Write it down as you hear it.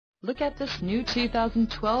Look at this new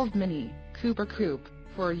 2012 Mini Cooper Coupe.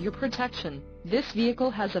 For your protection, this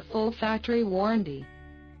vehicle has a full factory warranty.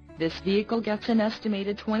 This vehicle gets an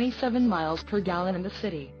estimated 27 miles per gallon in the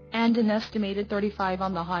city, and an estimated 35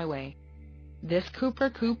 on the highway. This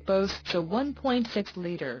Cooper Coupe boasts a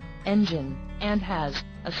 1.6-liter engine, and has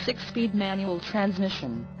a 6-speed manual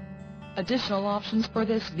transmission. Additional options for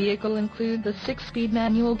this vehicle include the 6-speed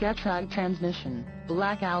manual Getrag transmission,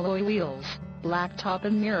 black alloy wheels, black top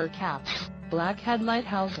and mirror caps, black headlight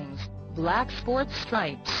housings, black sports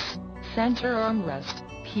stripes, center armrest,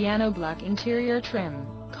 piano black interior trim,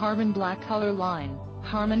 carbon black color line,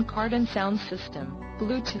 Harman Kardon sound system,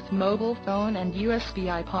 Bluetooth mobile phone and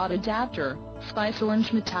USB iPod adapter, spice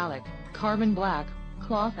orange metallic, carbon black,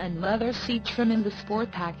 cloth and leather seat trim in the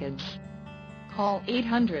sport package. Call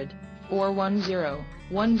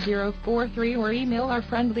 800-410-1043 or email our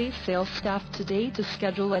friendly sales staff today to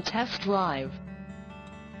schedule a test drive.